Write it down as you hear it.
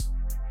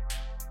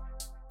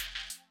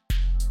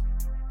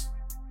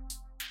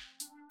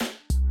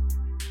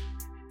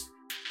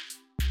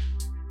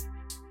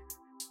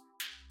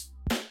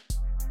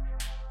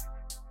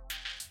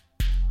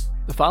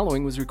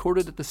following was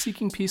recorded at the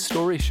Seeking Peace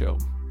Story Show,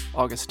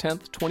 August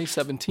 10th,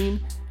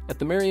 2017, at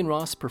the Marion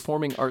Ross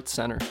Performing Arts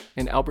Center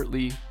in Albert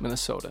Lea,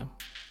 Minnesota.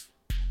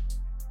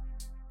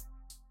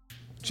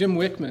 Jim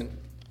Wichmann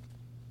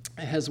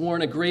has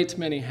worn a great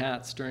many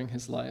hats during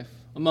his life,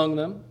 among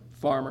them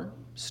farmer,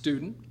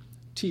 student,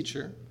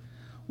 teacher,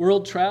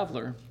 world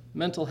traveler,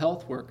 mental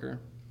health worker,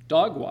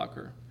 dog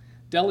walker,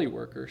 deli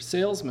worker,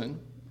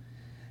 salesman,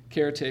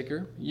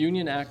 caretaker,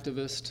 union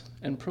activist,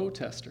 and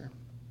protester.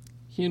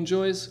 He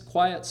enjoys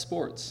quiet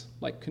sports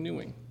like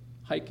canoeing,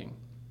 hiking,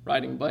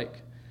 riding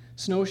bike,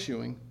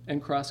 snowshoeing,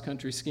 and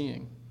cross-country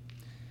skiing.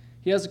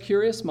 He has a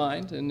curious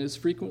mind and is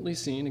frequently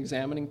seen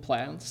examining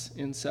plants,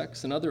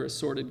 insects, and other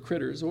assorted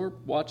critters, or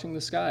watching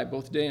the sky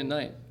both day and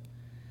night.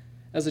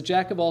 As a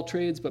jack of all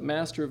trades but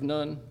master of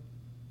none,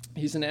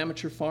 he's an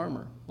amateur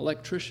farmer,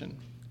 electrician,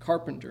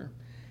 carpenter,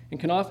 and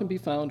can often be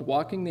found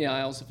walking the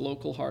aisles of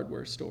local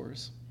hardware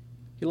stores.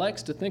 He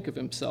likes to think of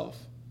himself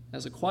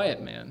as a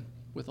quiet man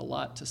with a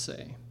lot to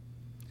say.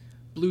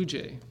 Blue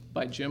Jay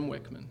by Jim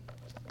Wichmann.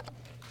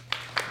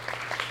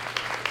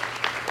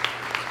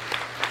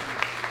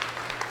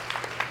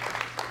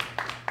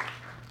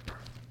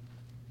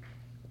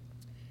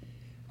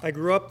 I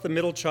grew up the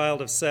middle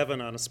child of 7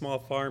 on a small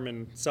farm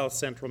in south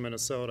central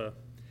Minnesota.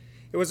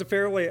 It was a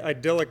fairly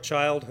idyllic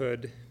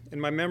childhood,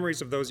 and my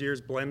memories of those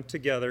years blend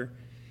together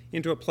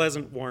into a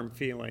pleasant, warm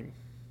feeling.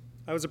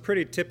 I was a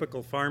pretty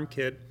typical farm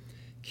kid,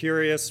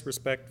 curious,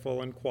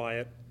 respectful, and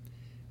quiet.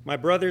 My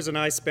brothers and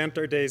I spent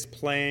our days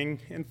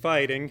playing and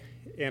fighting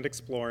and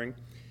exploring,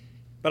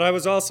 but I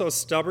was also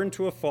stubborn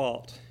to a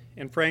fault,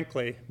 and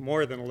frankly,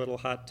 more than a little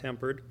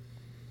hot-tempered.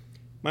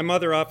 My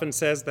mother often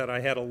says that I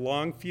had a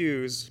long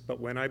fuse, but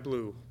when I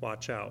blew,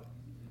 watch out.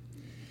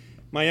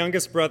 My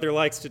youngest brother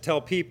likes to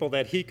tell people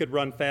that he could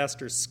run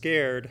faster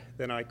scared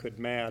than I could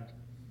mad.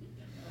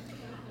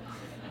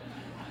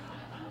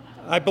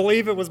 I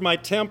believe it was my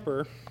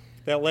temper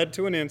that led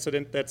to an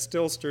incident that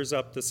still stirs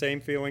up the same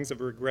feelings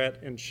of regret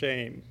and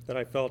shame that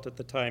I felt at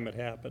the time it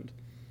happened.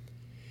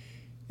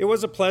 It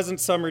was a pleasant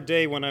summer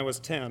day when I was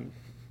 10.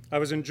 I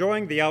was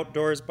enjoying the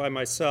outdoors by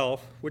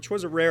myself, which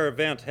was a rare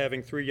event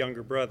having 3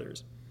 younger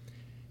brothers.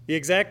 The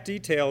exact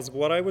details of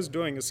what I was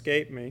doing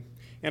escape me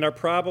and are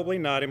probably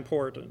not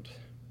important,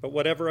 but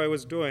whatever I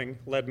was doing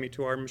led me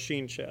to our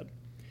machine shed,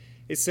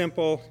 a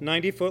simple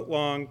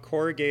 90-foot-long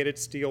corrugated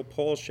steel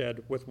pole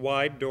shed with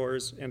wide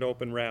doors and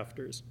open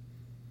rafters.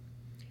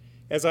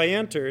 As I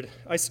entered,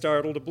 I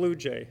startled a blue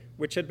jay,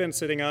 which had been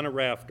sitting on a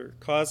rafter,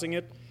 causing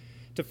it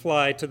to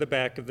fly to the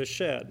back of the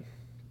shed.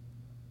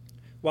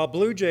 While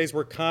blue jays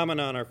were common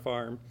on our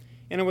farm,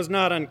 and it was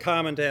not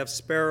uncommon to have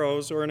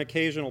sparrows or an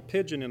occasional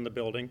pigeon in the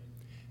building,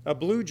 a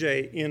blue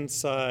jay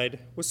inside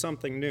was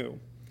something new,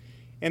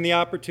 and the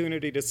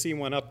opportunity to see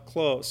one up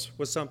close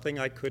was something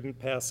I couldn't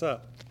pass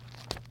up.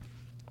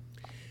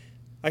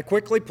 I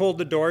quickly pulled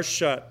the door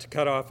shut to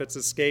cut off its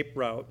escape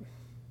route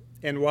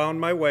and wound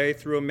my way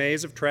through a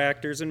maze of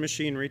tractors and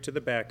machinery to the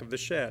back of the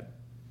shed.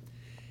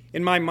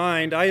 In my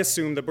mind, I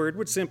assumed the bird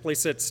would simply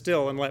sit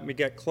still and let me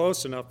get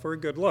close enough for a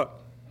good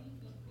look.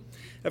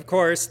 Of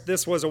course,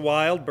 this was a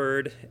wild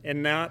bird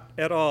and not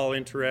at all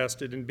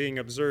interested in being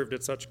observed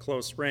at such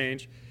close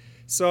range,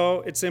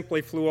 so it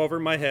simply flew over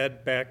my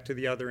head back to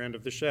the other end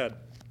of the shed.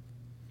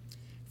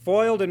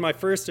 Foiled in my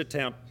first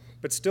attempt,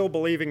 but still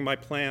believing my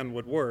plan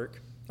would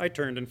work, I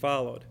turned and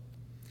followed.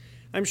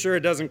 I'm sure it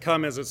doesn't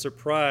come as a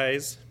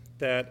surprise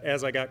that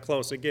as I got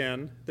close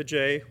again, the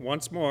jay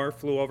once more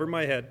flew over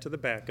my head to the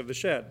back of the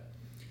shed.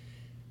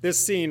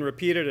 This scene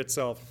repeated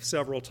itself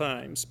several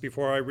times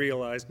before I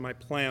realized my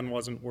plan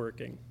wasn't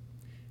working.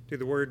 Do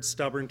the words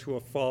stubborn to a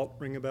fault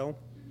ring a bell?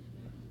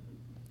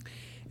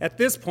 At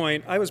this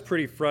point, I was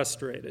pretty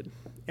frustrated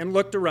and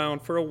looked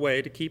around for a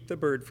way to keep the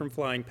bird from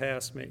flying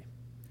past me.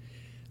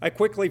 I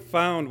quickly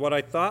found what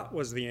I thought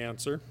was the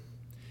answer,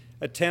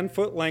 a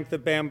 10-foot length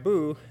of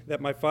bamboo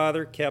that my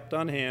father kept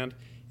on hand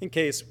in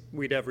case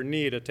we'd ever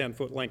need a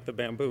 10-foot length of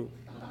bamboo.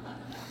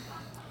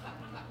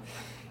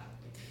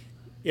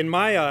 In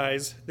my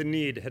eyes, the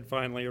need had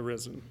finally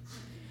arisen.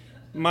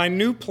 My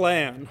new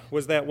plan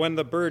was that when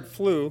the bird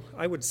flew,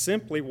 I would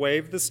simply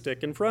wave the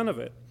stick in front of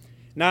it.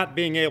 Not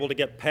being able to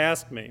get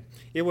past me,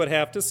 it would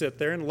have to sit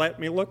there and let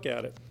me look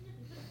at it.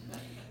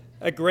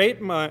 A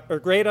great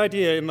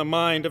idea in the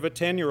mind of a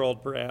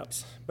 10-year-old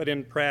perhaps, but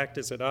in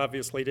practice it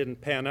obviously didn't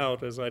pan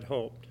out as I'd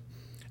hoped.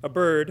 A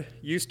bird,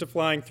 used to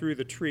flying through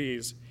the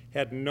trees,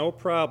 had no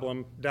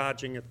problem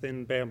dodging a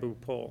thin bamboo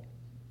pole.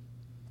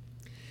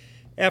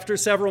 After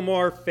several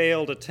more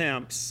failed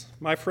attempts,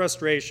 my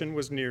frustration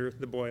was near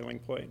the boiling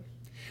point.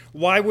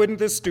 Why wouldn't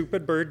this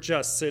stupid bird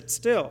just sit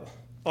still?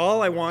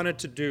 All I wanted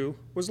to do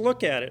was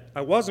look at it. I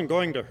wasn't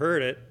going to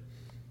hurt it.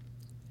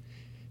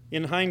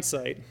 In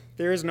hindsight,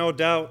 there is no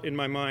doubt in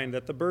my mind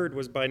that the bird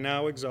was by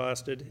now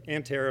exhausted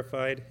and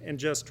terrified and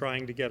just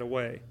trying to get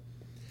away.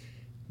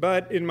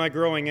 But in my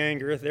growing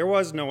anger, there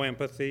was no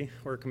empathy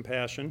or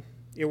compassion.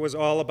 It was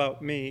all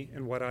about me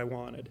and what I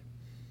wanted.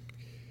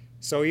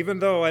 So even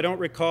though I don't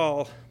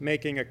recall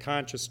making a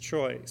conscious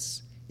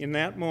choice, in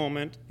that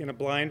moment, in a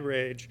blind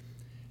rage,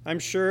 I'm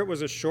sure it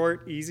was a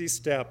short, easy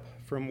step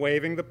from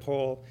waving the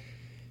pole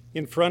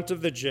in front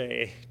of the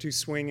J to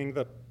swinging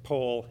the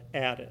pole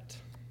at it.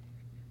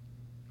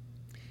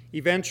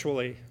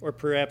 Eventually, or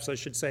perhaps I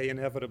should say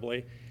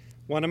inevitably,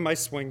 one of my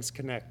swings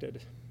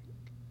connected,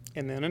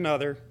 and then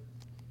another,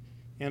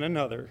 and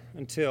another,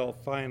 until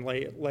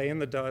finally it lay in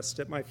the dust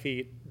at my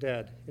feet,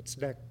 dead, its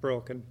neck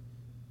broken.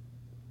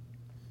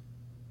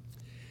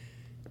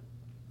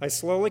 I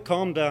slowly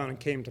calmed down and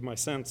came to my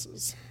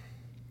senses.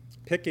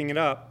 Picking it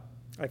up,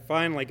 I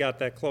finally got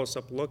that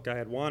close-up look I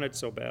had wanted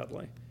so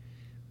badly.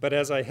 But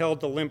as I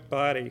held the limp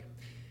body,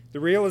 the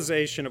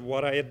realization of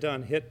what I had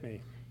done hit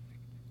me.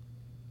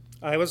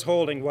 I was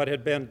holding what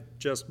had been,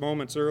 just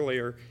moments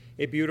earlier,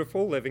 a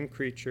beautiful living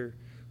creature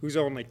whose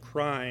only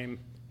crime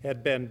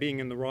had been being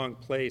in the wrong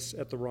place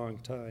at the wrong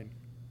time.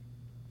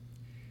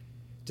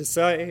 To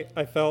say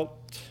I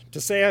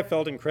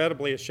felt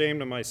incredibly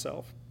ashamed of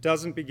myself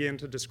doesn't begin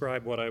to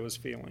describe what I was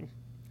feeling.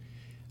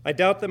 I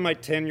doubt that my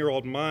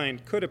 10-year-old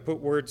mind could have put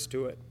words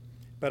to it,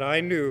 but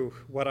I knew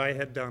what I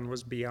had done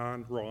was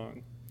beyond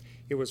wrong.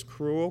 It was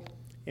cruel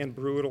and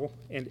brutal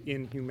and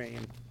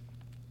inhumane.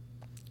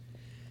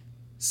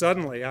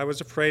 Suddenly, I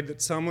was afraid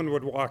that someone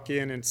would walk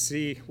in and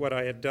see what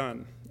I had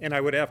done, and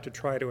I would have to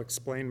try to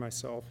explain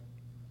myself.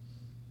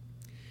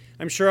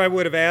 I'm sure I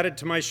would have added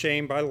to my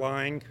shame by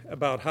lying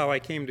about how I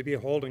came to be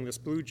holding this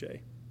blue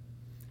jay.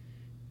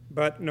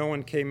 But no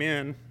one came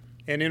in,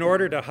 and in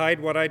order to hide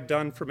what I'd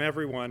done from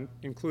everyone,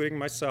 including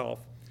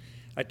myself,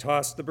 I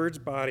tossed the bird's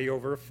body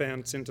over a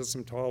fence into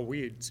some tall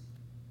weeds.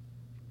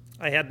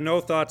 I had no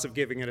thoughts of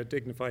giving it a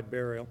dignified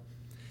burial.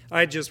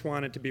 I just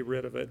wanted to be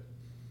rid of it.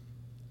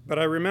 But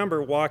I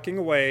remember walking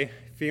away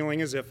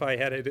feeling as if I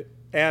had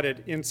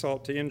added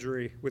insult to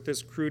injury with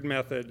this crude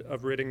method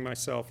of ridding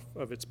myself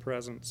of its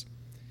presence.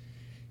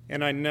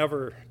 And I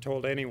never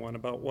told anyone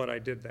about what I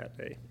did that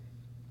day.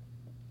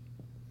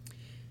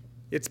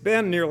 It's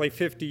been nearly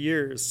 50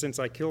 years since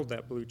I killed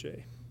that blue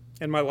jay,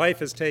 and my life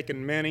has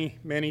taken many,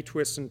 many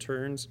twists and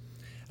turns.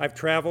 I've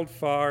traveled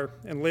far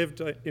and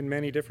lived in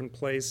many different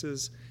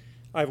places.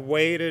 I've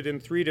waded in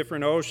 3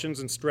 different oceans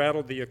and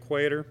straddled the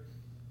equator.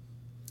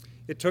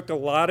 It took a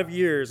lot of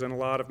years and a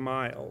lot of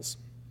miles,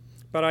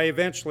 but I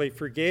eventually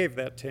forgave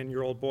that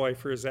 10-year-old boy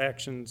for his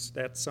actions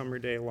that summer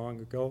day long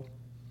ago.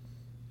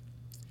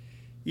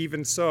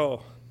 Even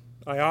so,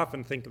 I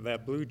often think of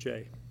that blue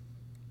jay.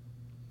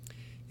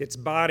 Its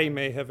body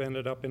may have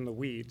ended up in the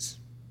weeds,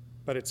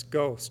 but its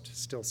ghost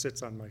still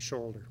sits on my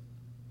shoulder.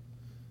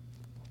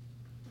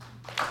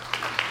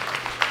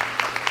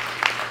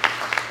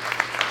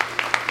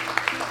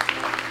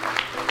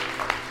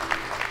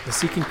 The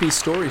Seeking Peace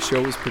Story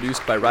Show is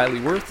produced by Riley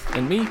Worth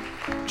and me,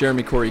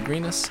 Jeremy Corey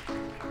Greenis.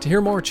 To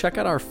hear more, check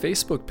out our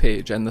Facebook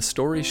page and the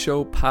Story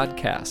Show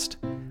podcast.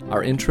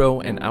 Our intro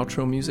and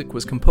outro music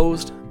was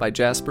composed by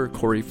Jasper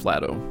Corey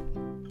Flatto.